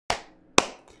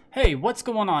Hey, what's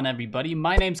going on everybody?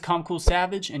 My name's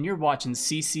CalmCoolSavage and you're watching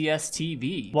CCS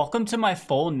TV. Welcome to my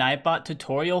full Nightbot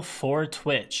tutorial for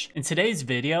Twitch. In today's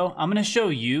video, I'm going to show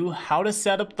you how to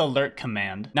set up the Lurk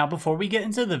command. Now before we get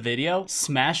into the video,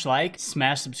 smash like,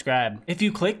 smash subscribe. If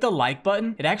you click the like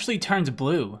button, it actually turns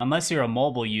blue, unless you're a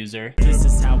mobile user. This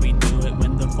is how we do it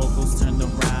when the vocals turn the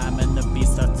rhyme and the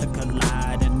beats start to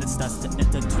collide and it starts to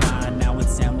intertwine. Now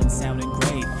it's sounding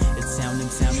great. It's sounding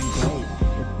great.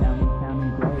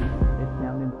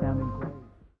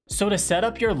 So to set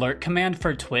up your lurk command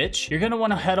for Twitch, you're going to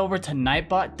want to head over to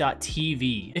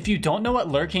nightbot.tv. If you don't know what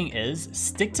lurking is,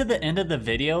 stick to the end of the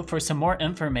video for some more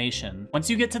information. Once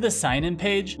you get to the sign in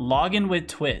page, log in with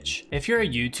Twitch. If you're a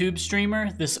YouTube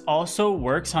streamer, this also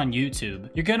works on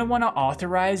YouTube. You're going to want to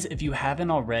authorize if you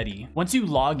haven't already. Once you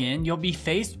log in, you'll be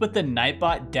faced with the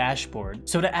Nightbot dashboard.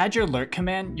 So to add your lurk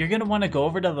command, you're going to want to go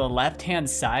over to the left hand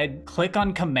side, click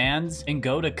on commands and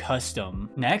go to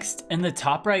custom. Next, in the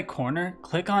top right corner,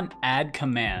 click on add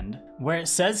command. Where it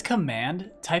says command,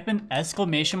 type in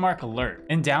 !lurk.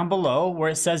 And down below where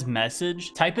it says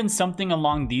message, type in something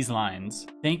along these lines.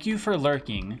 Thank you for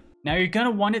lurking. Now you're gonna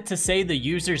want it to say the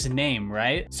user's name,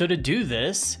 right? So to do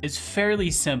this, it's fairly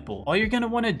simple. All you're gonna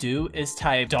wanna do is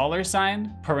type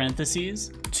 $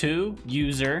 parentheses to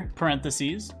user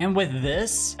parentheses. And with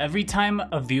this, every time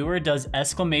a viewer does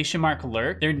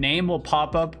 !lurk, their name will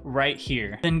pop up right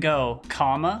here. Then go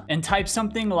comma and type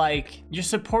something like, your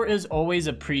support is always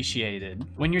appreciated.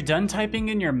 When you're done typing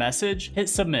in your message, hit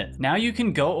submit. Now you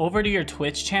can go over to your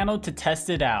Twitch channel to test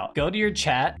it out. Go to your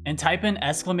chat and type in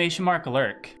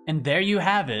 !lurk. And there you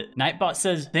have it. Nightbot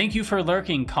says, thank you for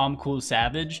lurking,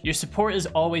 CalmCoolSavage. Your support is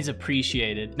always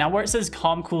appreciated. Now where it says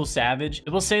CalmCoolSavage, it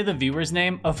will say the viewer's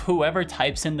name of whoever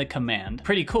types in the command.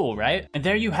 Pretty cool, right? And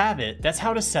there you have it. That's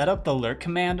how to set up the lurk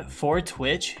command for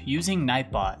Twitch using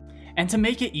Nightbot. And to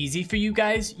make it easy for you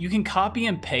guys, you can copy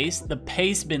and paste the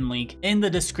Pastebin link in the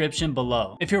description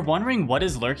below. If you're wondering what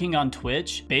is lurking on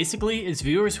Twitch, basically it's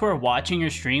viewers who are watching your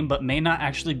stream but may not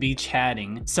actually be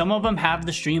chatting. Some of them have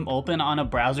the stream open on a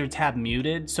browser tab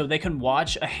muted so they can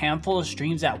watch a handful of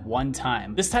streams at one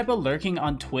time. This type of lurking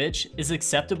on Twitch is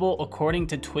acceptable according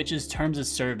to Twitch's terms of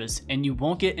service, and you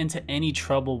won't get into any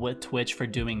trouble with Twitch for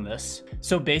doing this.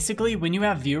 So basically, when you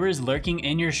have viewers lurking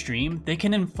in your stream, they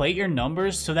can inflate your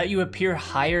numbers so that you appear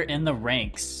higher in the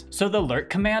ranks. So the lurk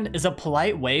command is a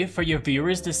polite way for your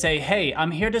viewers to say, hey,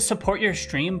 I'm here to support your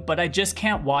stream, but I just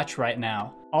can't watch right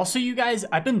now. Also, you guys,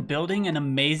 I've been building an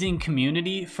amazing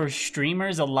community for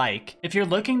streamers alike. If you're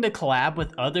looking to collab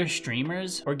with other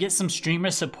streamers or get some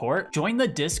streamer support, join the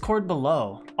Discord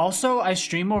below. Also, I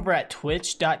stream over at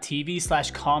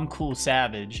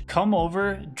twitch.tv/CalmCoolSavage. Come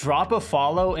over, drop a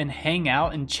follow, and hang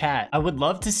out and chat. I would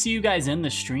love to see you guys in the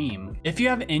stream. If you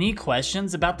have any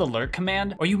questions about the lurk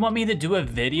command, or you want me to do a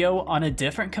video on a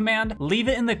different command, leave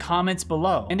it in the comments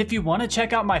below. And if you want to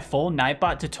check out my full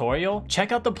Nightbot tutorial,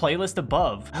 check out the playlist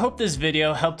above. I hope this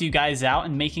video helped you guys out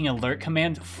in making a lurk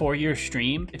command for your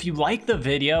stream. If you like the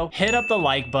video, hit up the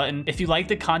like button. If you like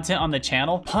the content on the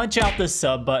channel, punch out the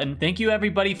sub button. Thank you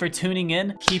everybody for tuning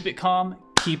in. Keep it calm,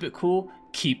 keep it cool,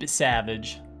 keep it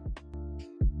savage.